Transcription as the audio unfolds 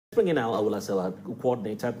Bring in our Awula Serwah,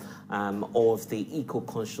 coordinator of the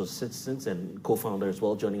Eco-Conscious Citizens and co-founder as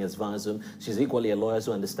well, joining us via Zoom. She's equally a lawyer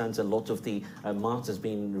who understands a lot of the matters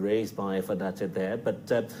being raised by Fadate there. But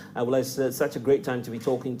Awula, it's such a great time to be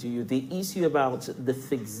talking to you. The issue about the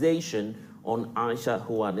fixation on Aisha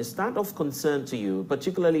Haung, is that of concern to you,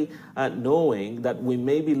 particularly knowing that we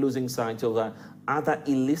may be losing sight of other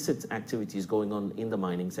illicit activities going on in the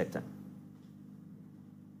mining sector?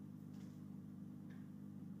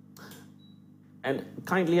 And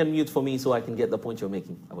kindly unmute for me so I can get the point you're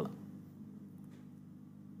making, Awula.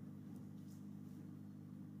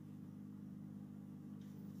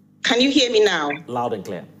 Can you hear me now? Loud and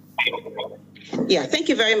clear. Yeah, thank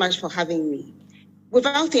you very much for having me.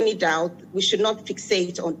 Without any doubt, we should not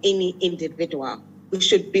fixate on any individual. We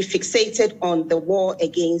should be fixated on the war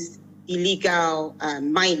against illegal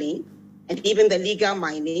mining, and even the legal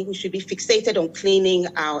mining. We should be fixated on cleaning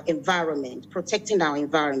our environment, protecting our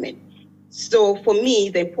environment. So for me,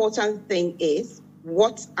 the important thing is,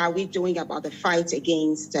 what are we doing about the fight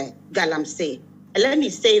against Galamsey? And let me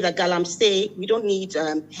say that Galamsey, we don't need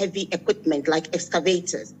heavy equipment like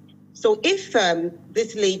excavators. So if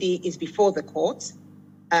this lady is before the court,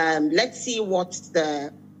 let's see what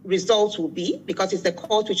the results will be, because it's the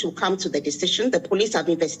court which will come to the decision. The police have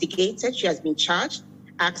investigated, she has been charged.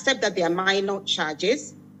 I accept that they are minor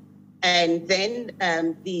charges. And then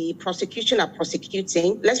the prosecution are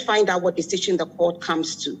prosecuting. Let's find out what decision the court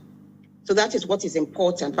comes to. So that is what is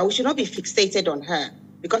important. But we should not be fixated on her,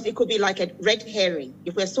 because it could be like a red herring.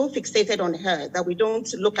 If we're so fixated on her that we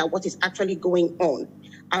don't look at what is actually going on.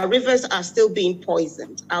 Our rivers are still being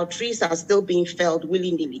poisoned. Our trees are still being felled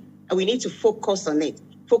willy-nilly. And we need to focus on it.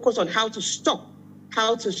 Focus on how to stop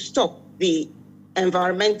the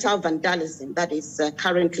environmental vandalism that is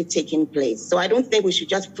currently taking place. So I don't think we should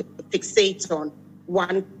just fixate on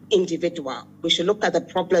one individual. We should look at the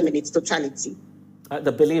problem in its totality.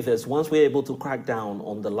 The belief is, once we're able to crack down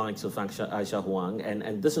on the likes of Aisha Haung,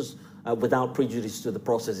 and this is without prejudice to the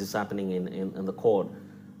processes happening in the court,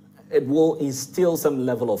 it will instill some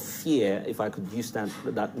level of fear, if I could use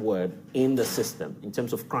that word, in the system in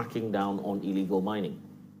terms of cracking down on illegal mining.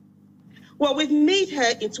 Well, we've made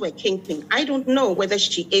her into a kingpin. I don't know whether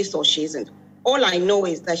she is or she isn't. All I know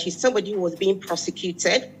is that she's somebody who was being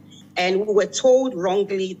prosecuted, and we were told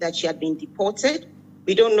wrongly that she had been deported.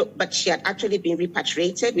 We don't know, but she had actually been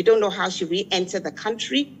repatriated. We don't know how she re-entered the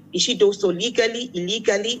country. Did she do so legally,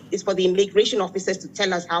 illegally? It's for the immigration officers to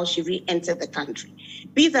tell us how she re-entered the country.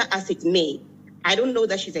 Be that as it may, I don't know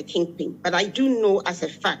that she's a kingpin, but I do know as a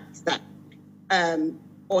fact that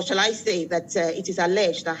or shall I say that it is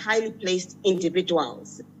alleged that highly placed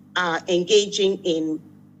individuals are engaging in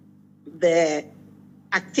the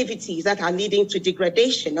activities that are leading to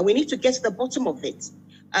degradation, and we need to get to the bottom of it.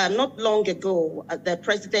 Not long ago, the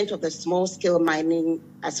president of the Small Scale Mining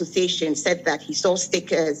Association said that he saw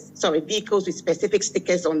vehicles with specific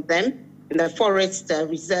stickers on them in the forest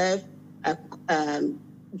reserve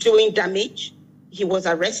doing damage. He was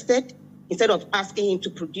arrested, instead of asking him to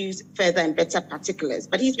produce further and better particulars.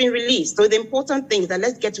 But he's been released. So the important thing is that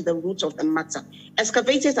let's get to the root of the matter.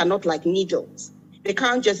 Excavators are not like needles. They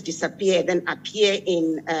can't just disappear and then appear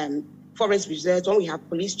in forest reserves when we have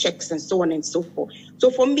police checks and so on and so forth.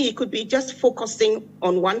 So for me, it could be just focusing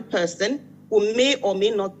on one person who may or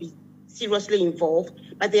may not be seriously involved,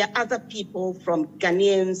 but there are other people from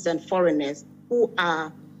Ghanaians and foreigners who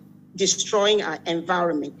are destroying our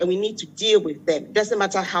environment, and we need to deal with them. It doesn't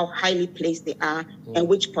matter how highly placed they are and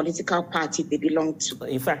which political party they belong to.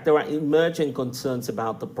 In fact, there are emerging concerns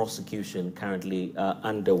about the prosecution currently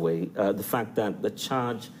underway. The fact that the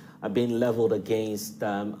charge being leveled against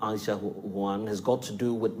Aisha Haung has got to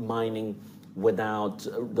do with mining without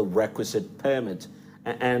the requisite permit.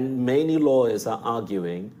 And many lawyers are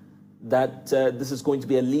arguing that this is going to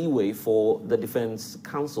be a leeway for the defense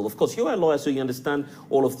counsel. Of course, you're a lawyer, so you understand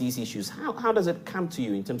all of these issues. How does it come to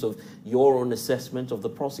you in terms of your own assessment of the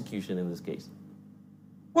prosecution in this case?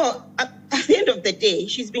 Well, at the end of the day,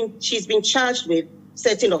 she's been charged with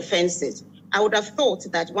certain offenses. I would have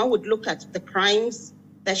thought that one would look at the crimes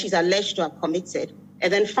that she's alleged to have committed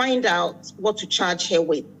and then find out what to charge her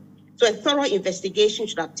with. So a thorough investigation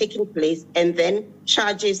should have taken place and then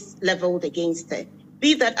charges leveled against her.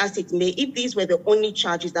 Be that as it may, if these were the only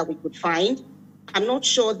charges that we could find, I'm not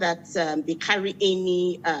sure that they carry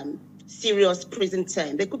any serious prison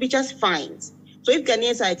term. They could be just fines. So if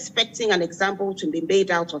Ghanaians are expecting an example to be made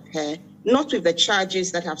out of her, not with the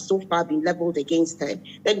charges that have so far been leveled against her,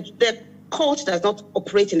 then the court does not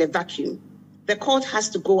operate in a vacuum. The court has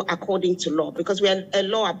to go according to law, because we are a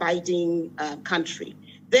law-abiding country.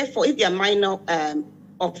 Therefore, if there are minor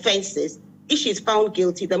offenses, if she's found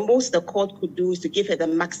guilty, the most the court could do is to give her the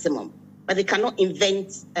maximum, but they cannot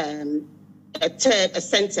invent a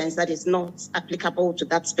sentence that is not applicable to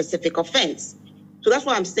that specific offense. So that's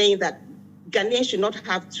why I'm saying that Ghanaians should not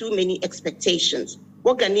have too many expectations.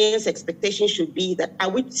 What Ghanaians' expectations should be that, are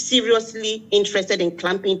we seriously interested in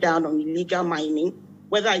clamping down on illegal mining,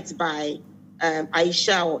 whether it's by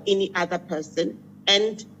Aisha or any other person,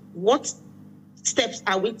 and what steps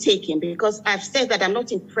are we taking? Because I've said that I'm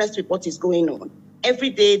not impressed with what is going on. Every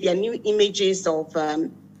day there are new images of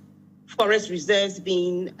forest reserves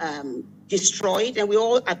being destroyed, and we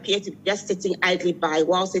all appear to be just sitting idly by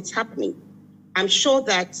whilst it's happening. I'm sure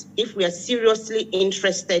that if we are seriously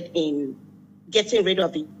interested in getting rid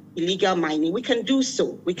of illegal mining, we can do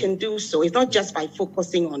so. We can do so. It's not just by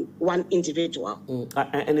focusing on one individual.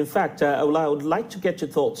 And in fact, Awula, I would like to get your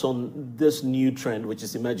thoughts on this new trend which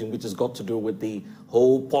is emerging, which has got to do with the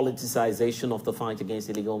whole politicization of the fight against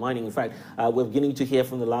illegal mining. In fact, we're beginning to hear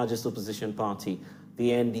from the largest opposition party,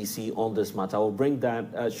 the NDC, on this matter. I will bring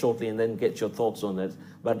that shortly and then get your thoughts on it.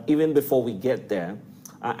 But even before we get there,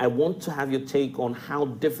 I want to have your take on how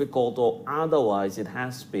difficult or otherwise it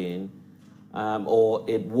has been or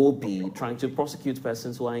it will be trying to prosecute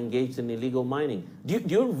persons who are engaged in illegal mining. Do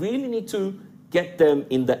you really need to get them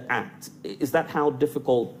in the act? Is that how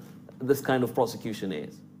difficult this kind of prosecution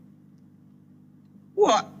is?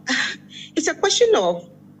 Well, it's a question of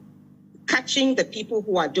catching the people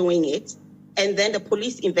who are doing it, and then the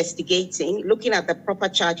police investigating, looking at the proper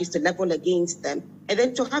charges to level against them, and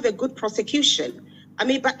then to have a good prosecution. I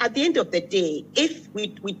mean, but at the end of the day, if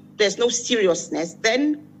there's no seriousness,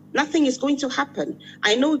 then nothing is going to happen.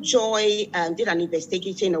 I know Joy did an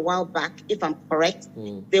investigation a while back, if I'm correct.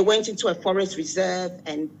 They went into a forest reserve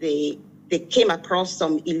and they came across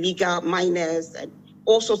some illegal miners and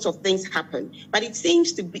all sorts of things happened. But it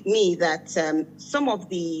seems to me that some of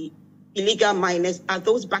the illegal miners are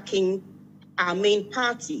those backing our main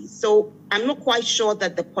party. So I'm not quite sure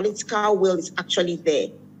that the political will is actually there.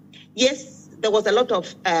 Yes, there was a lot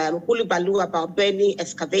of hullabaloo about burning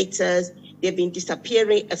excavators. They've been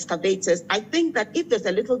disappearing excavators. I think that if there's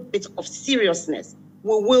a little bit of seriousness,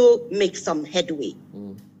 we will make some headway.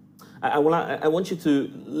 I want you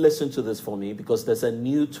to listen to this for me, because there's a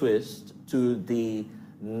new twist to the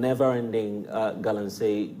never-ending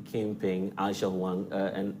Galamsey kingpin, Aisha Haung,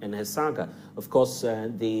 and her saga. Of course,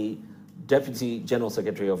 the Deputy General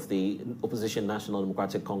Secretary of the Opposition National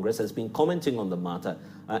Democratic Congress has been commenting on the matter,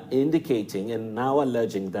 indicating and now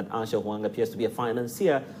alleging that Aisha Haung appears to be a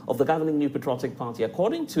financier of the governing New Patriotic Party.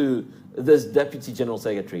 According to this Deputy General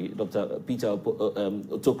Secretary, Dr. Peter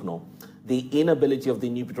Otukno, the inability of the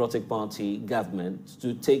New Patriotic Party government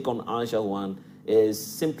to take on Aisha Haung is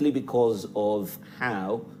simply because of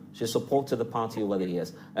how she supported the party over the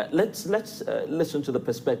years. Let's listen to the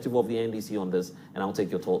perspective of the NDC on this, and I'll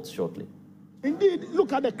take your thoughts shortly. Indeed,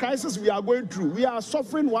 look at the crisis we are going through. We are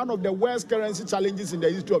suffering one of the worst currency challenges in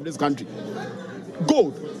the history of this country.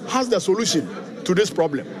 Gold has the solution to this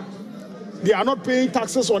problem. They are not paying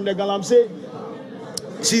taxes on the Galamsey.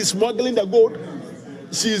 She's smuggling the gold.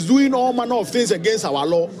 She's doing all manner of things against our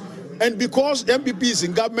law. And because MPP is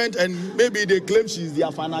in government and maybe they claim she's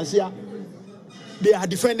their financier, they are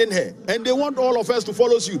defending her. And they want all of us to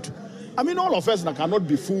follow suit. I mean, all of us cannot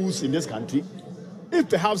be fools in this country. If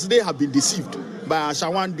perhaps they have been deceived by Aisha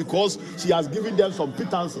Haung because she has given them some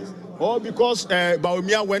pittances, or because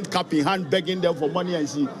Baumia went cap in hand begging them for money and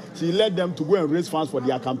she led them to go and raise funds for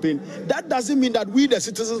their campaign, that doesn't mean that we, the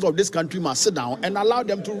citizens of this country, must sit down and allow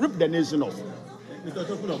them to rip the nation off.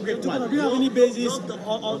 Okay, do you have any basis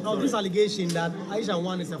on this allegation that Aisha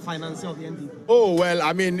Haung is a financier of the NPP? Oh, well,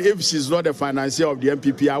 I mean, if she's not a financier of the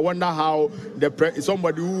NPP, I wonder how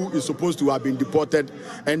somebody who is supposed to have been deported,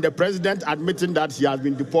 and the president admitting that he has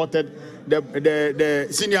been deported, the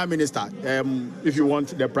senior minister, if you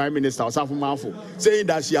want, the prime minister, Osafo Manfo, saying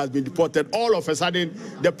that she has been deported, all of a sudden,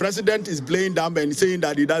 the president is playing dumb and saying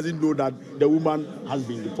that he doesn't know that the woman has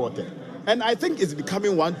been deported. And I think it's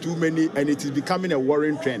becoming one too many, and it is becoming a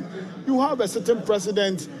worrying trend. You have a certain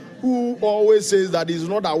president who always says that he's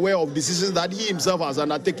not aware of decisions that he himself has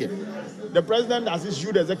undertaken. The president has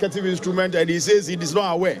issued executive instrument and he says he is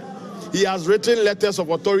not aware. He has written letters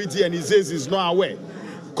of authority and he says he's not aware.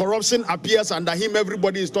 Corruption appears under him,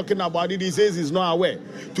 everybody is talking about it, he says he's not aware.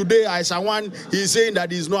 Today, Aisha Haung, he's saying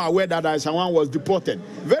that he's not aware that Aisha Haung was deported.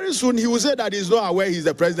 Very soon, he will say that he's not aware he's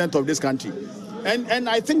the president of this country. And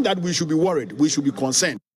I think that we should be worried, we should be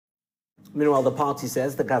concerned. Meanwhile, the party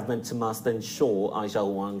says the government must ensure Aisha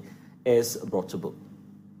Haung is brought to book.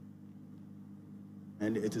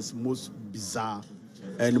 And it is most bizarre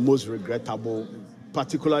and most regrettable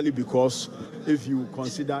particularly because if you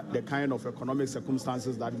consider the kind of economic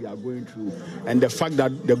circumstances that we are going through and the fact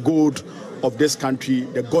that the gold of this country,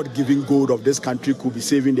 the God-given gold of this country could be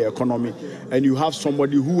saving the economy, and you have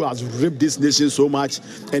somebody who has ripped this nation so much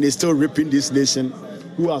and is still ripping this nation,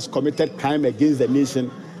 who has committed crime against the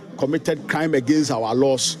nation, committed crime against our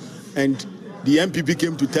laws, and the MPP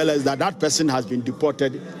came to tell us that that person has been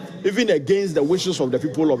deported, even against the wishes of the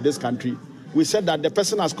people of this country. We said that the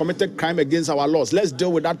person has committed crime against our laws. Let's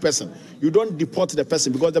deal with that person. You don't deport the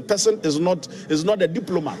person because the person is not a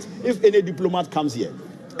diplomat. If any diplomat comes here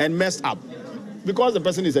and messed up, because the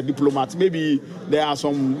person is a diplomat, maybe there are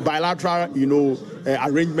some bilateral,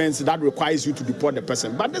 arrangements that requires you to deport the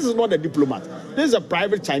person. But this is not a diplomat. This is a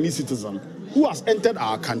private Chinese citizen who has entered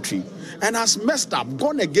our country and has messed up,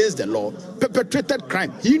 gone against the law, perpetrated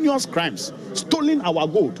crime, heinous crimes, stolen our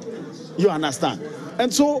gold. You understand?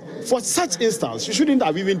 And so, for such instance, you shouldn't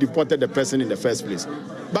have even deported the person in the first place.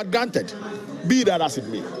 But granted, be that as it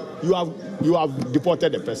may, you have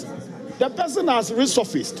deported the person. The person has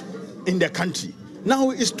resurfaced in the country. Now,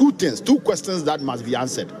 it's two questions that must be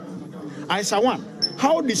answered. Aisha Haung,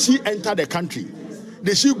 how did she enter the country?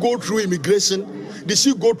 Did she go through immigration? Did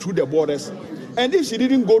she go through the borders? And if she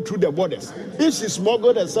didn't go through the borders, if she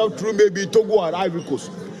smuggled herself through maybe Togo or Ivory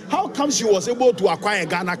Coast, how come she was able to acquire a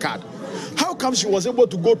Ghana card? How come she was able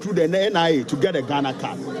to go through the NIA to get a Ghana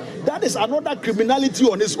card? That is another criminality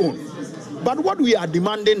on its own. But what we are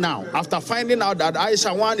demanding now, after finding out that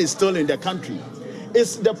Aisha Haung is still in the country,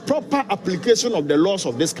 is the proper application of the laws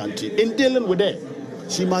of this country in dealing with her.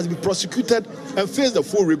 She must be prosecuted and face the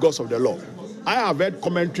full rigors of the law. I have heard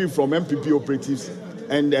commentary from MPP operatives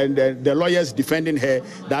and the lawyers defending her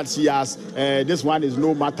that she has, this one is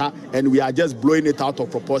no matter and we are just blowing it out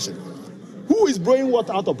of proportion. Who is blowing what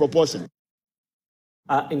out of proportion?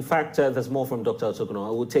 In fact, there's more from Dr. Otokono.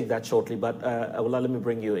 I will take that shortly, but Awula, let me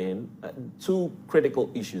bring you in. Two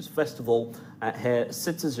critical issues. First of all, her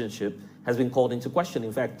citizenship has been called into question.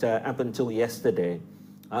 In fact, up until yesterday,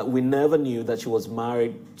 we never knew that she was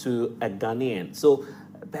married to a Ghanaian. So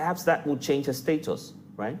perhaps that will change her status,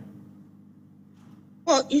 right?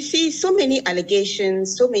 Well, you see, so many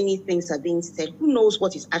allegations, so many things are being said. Who knows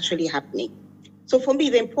what is actually happening? So for me,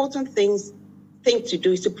 the important thing to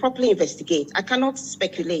do is to properly investigate. I cannot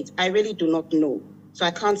speculate. I really do not know. So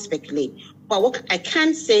I can't speculate. But what I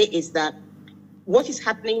can say is that what is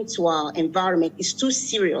happening to our environment is too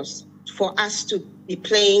serious for us to be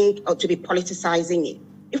playing or to be politicizing it.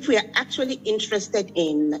 If we are actually interested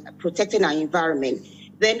in protecting our environment,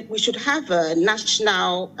 then we should have a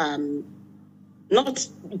national, not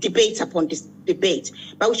debate upon this debate,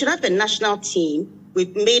 but we should have a national team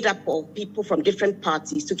we've made up of people from different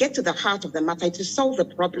parties to get to the heart of the matter to solve the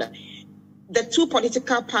problem. The two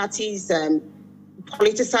political parties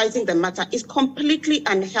politicizing the matter is completely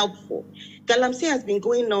unhelpful. Galamsey has been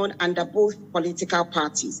going on under both political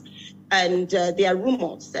parties. And there are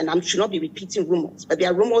rumors, and I should not be repeating rumors, but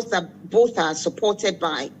there are rumors that both are supported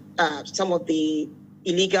by some of the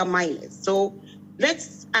illegal miners. So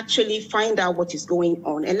let's actually find out what is going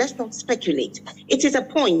on and let's not speculate. It is a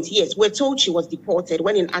point, yes, we're told she was deported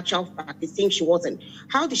when in actual fact, it seems she wasn't.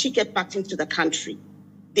 How did she get back into the country?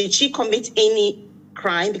 Did she commit any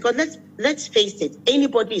crime? Because let's face it,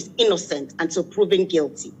 anybody is innocent until proven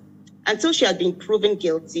guilty. Until she has been proven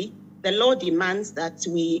guilty, the law demands that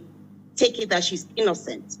we take it that she's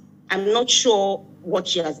innocent. I'm not sure what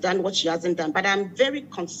she has done, what she hasn't done, but I'm very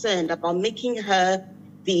concerned about making her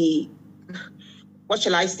the, what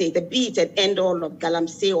shall I say, the be it and end all of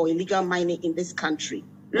Galamsey or illegal mining in this country.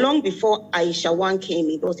 Long before Aisha Haung came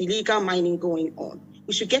in, there was illegal mining going on.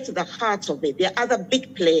 We should get to the heart of it. There are other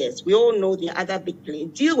big players. We all know there are other big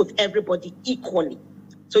players. Deal with everybody equally.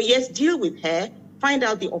 So yes, deal with her, find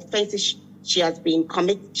out the offenses she has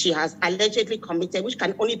allegedly committed, which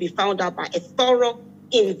can only be found out by a thorough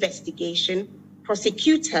investigation,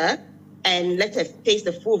 prosecute her, and let her face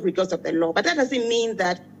the full rigors of the law. But that doesn't mean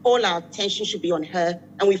that all our attention should be on her,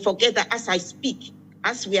 and we forget that as I speak,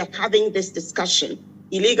 as we are having this discussion,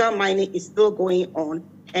 illegal mining is still going on,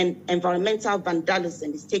 and environmental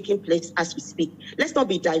vandalism is taking place as we speak. Let's not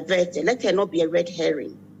be diverted. Let her not be a red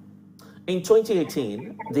herring. In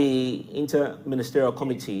 2018, the Inter-Ministerial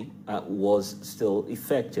Committee was still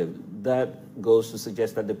effective. That goes to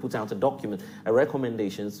suggest that they put out a document,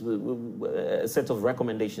 a set of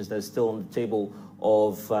recommendations that is still on the table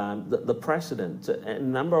of the president. A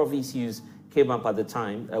number of issues came up at the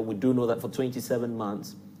time. We do know that for 27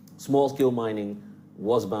 months, small-scale mining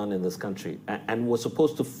was banned in this country, and we're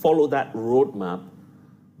supposed to follow that roadmap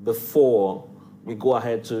before we go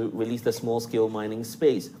ahead to release the small-scale mining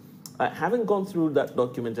space. Having gone through that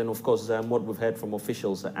document and, of course, what we've heard from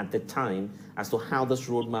officials at the time as to how this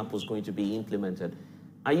roadmap was going to be implemented,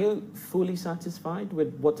 are you fully satisfied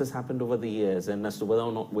with what has happened over the years and as to whether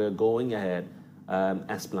or not we're going ahead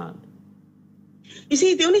as planned? You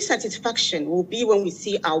see, the only satisfaction will be when we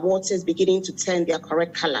see our waters beginning to turn their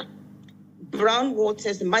correct color. Brown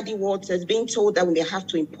waters, muddy waters, being told that we may have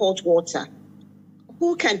to import water.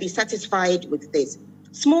 Who can be satisfied with this?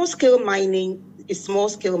 Small-scale mining is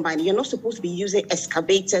small-scale mining. You're not supposed to be using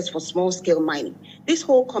excavators for small-scale mining. This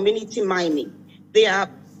whole community mining, there are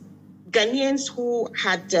Ghanaians who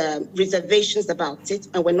had reservations about it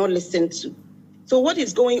and were not listened to. So what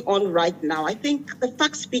is going on right now? I think the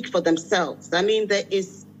facts speak for themselves. I mean, there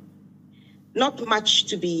is not much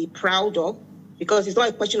to be proud of because it's not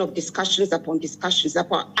a question of discussions upon discussions,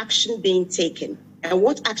 upon action being taken. And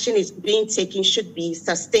what action is being taken should be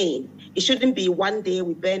sustained. It shouldn't be one day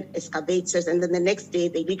we burn excavators and then the next day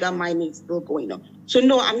the illegal mining is still going on. So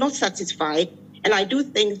no, I'm not satisfied. And I do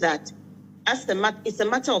think that it's a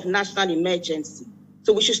matter of national emergency.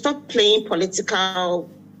 So we should stop playing political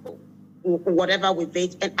whatever with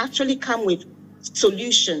it and actually come with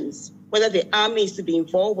solutions, whether the army is to be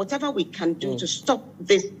involved, whatever we can do to stop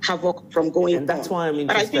this havoc from going on. And that's why I'm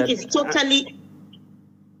interested. But I think it's totally...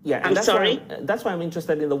 Yeah, and that's why I'm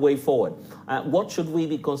interested in the way forward. What should we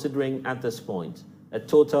be considering at this point? A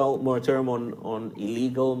total moratorium on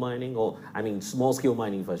illegal mining, or I mean small-scale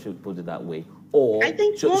mining, if I should put it that way, or I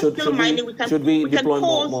think small-scale mining should we deploy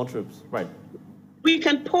more troops? Right. We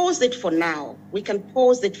can pause it for now. We can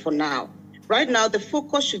pause it for now. Right now, the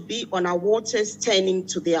focus should be on our waters turning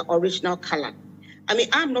to their original color. I mean,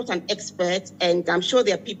 I'm not an expert, and I'm sure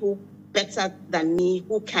there are people better than me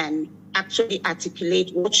who can actually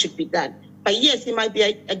articulate what should be done. But yes, it might be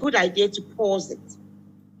a good idea to pause it.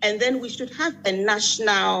 And then we should have a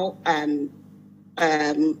national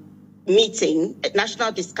meeting, a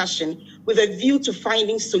national discussion with a view to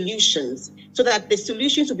finding solutions so that the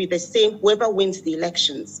solutions will be the same whoever wins the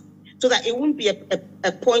elections. So that it won't be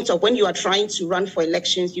a point of when you are trying to run for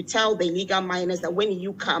elections, you tell the illegal miners that when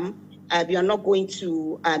you come, you are not going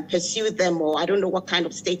to pursue them, or I don't know what kind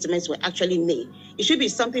of statements were actually made. It should be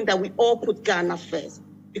something that we all put Ghana first.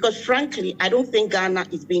 Because frankly, I don't think Ghana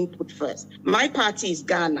is being put first. My party is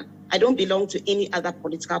Ghana. I don't belong to any other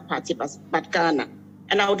political party but Ghana.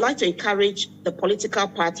 And I would like to encourage the political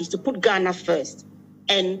parties to put Ghana first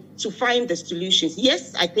and to find the solutions.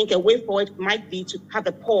 Yes, I think a way forward might be to have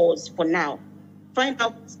a pause for now. Find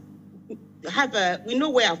out, we know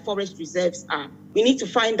where our forest reserves are. We need to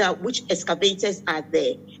find out which excavators are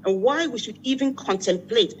there and why we should even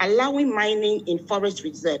contemplate allowing mining in forest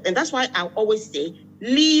reserve. And that's why I always say,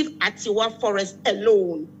 leave Atiwa Forest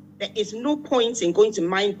alone. There is no point in going to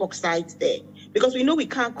mine bauxite there because we know we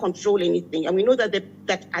can't control anything. And we know that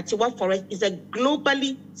that Atiwa Forest is a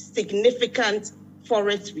globally significant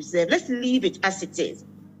forest reserve. Let's leave it as it is.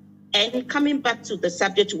 And coming back to the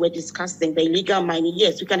subject we're discussing, the illegal mining,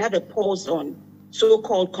 yes, we can have a pause on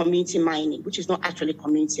so-called community mining, which is not actually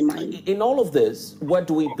community mining. In all of this, where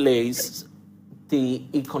do we place the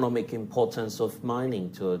economic importance of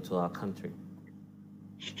mining to our country?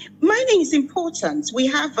 Mining is important. We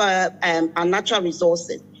have our natural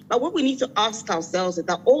resources. But what we need to ask ourselves is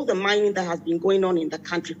that all the mining that has been going on in the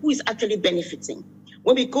country, who is actually benefiting?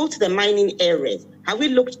 When we go to the mining areas, have we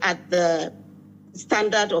looked at the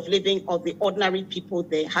standard of living of the ordinary people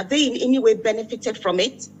there? Have they in any way benefited from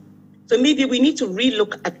it? So maybe we need to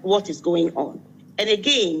relook at what is going on. And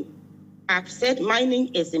again, I've said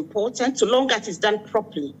mining is important so long as it's done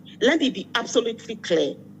properly. Let me be absolutely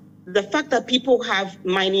clear. The fact that people have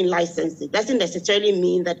mining licenses doesn't necessarily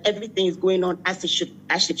mean that everything is going on as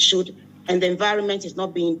it should, and the environment is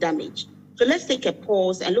not being damaged. So let's take a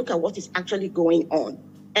pause and look at what is actually going on.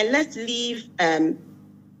 And let's leave the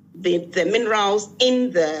minerals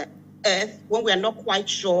in the earth when we are not quite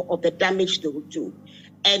sure of the damage they will do.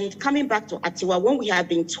 And coming back to Atiwa, when we have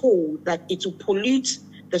been told that it will pollute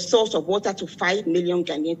the source of water to 5 million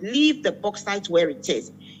Ghanaians, leave the bauxite where it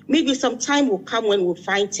is. Maybe some time will come when we'll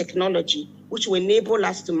find technology which will enable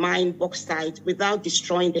us to mine bauxite without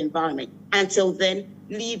destroying the environment. Until then,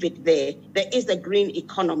 leave it there. There is a green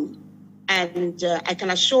economy. And I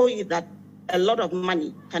can assure you that a lot of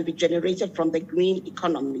money can be generated from the green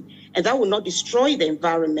economy. And that will not destroy the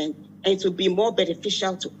environment, and it will be more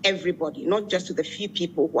beneficial to everybody, not just to the few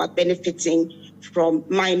people who are benefiting from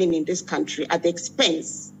mining in this country at the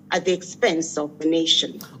expense of the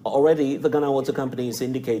nation. Already, the Ghana Water Company is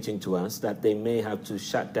indicating to us that they may have to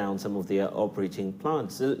shut down some of their operating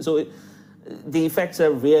plants. So the effects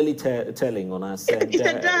are really telling on us. It's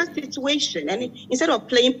a dire situation. And instead of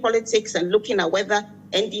playing politics and looking at whether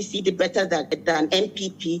NDC did better than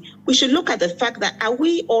NPP, we should look at the fact that, are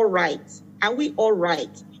we all right? Are we all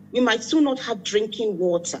right? We might soon not have drinking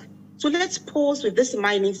water. So let's pause with this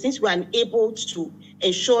mining since we are unable to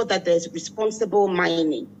ensure that there's responsible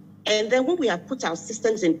mining. And then when we have put our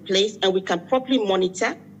systems in place and we can properly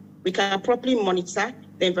monitor,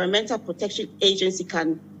 the Environmental Protection Agency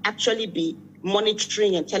can actually be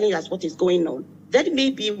monitoring and telling us what is going on. Then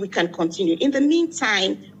maybe we can continue. In the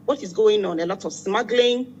meantime, what is going on? A lot of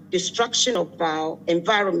smuggling, destruction of our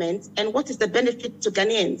environment, and what is the benefit to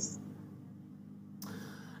Ghanaians?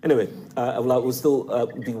 Anyway, we'll still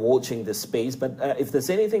be watching this space, but if there's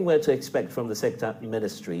anything we're to expect from the sector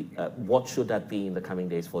ministry, what should that be in the coming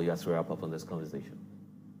days for you as we wrap up on this conversation?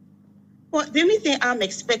 Well, the only thing I'm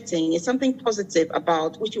expecting is something positive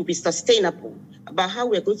about which will be sustainable, about how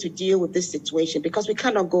we're going to deal with this situation, because we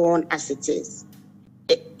cannot go on as it is.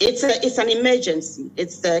 It's an emergency.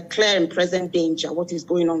 It's a clear and present danger, what is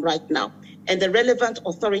going on right now. And the relevant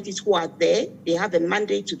authorities who are there, they have a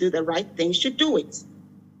mandate to do the right thing, should do it.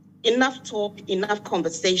 Enough talk, enough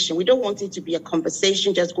conversation. We don't want it to be a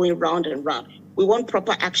conversation just going round and round. We want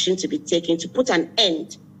proper action to be taken to put an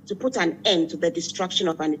end to the destruction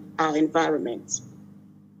of our environment.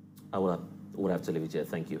 I would have to leave it here.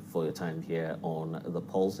 Thank you for your time here on The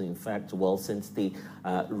Pulse. In fact, well, since the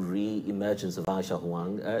re-emergence of Aisha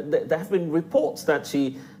Haung, there have been reports that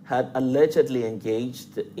she had allegedly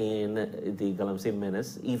engaged in the Galamsey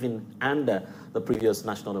menace, even under the previous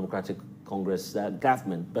National Democratic Congress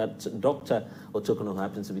government. But Dr. Otokono, who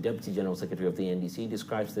happens to be Deputy General Secretary of the NDC,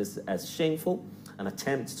 describes this as shameful, an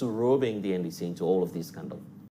attempt to roping the NDC into all of these scandals.